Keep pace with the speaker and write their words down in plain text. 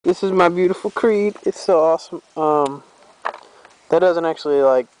This is my beautiful Creed. It's so awesome. That doesn't actually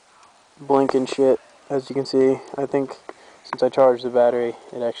like blink and shit, as you can see. I think since I charged the battery,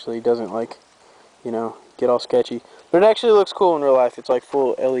 it actually doesn't like, you know, get all sketchy. But it actually looks cool in real life. It's like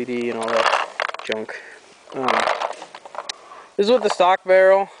full LED and all that junk. This is with the stock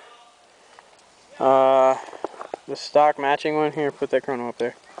barrel. The stock matching one. Here, put that chrono up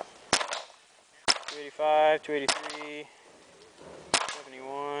there. 285, 283,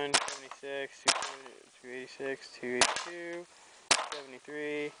 71, 76, 286, 282,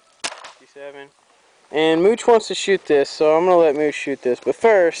 73, 57. And Mooch wants to shoot this, so I'm going to let Mooch shoot this. But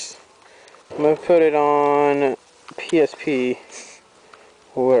first, I'm going to put it on PSP,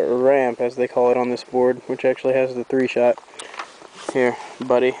 or ramp as they call it on this board, which actually has the 3-shot. Here,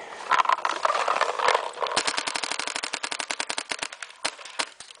 buddy.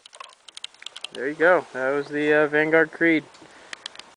 There you go. That was the Vanguard Creed.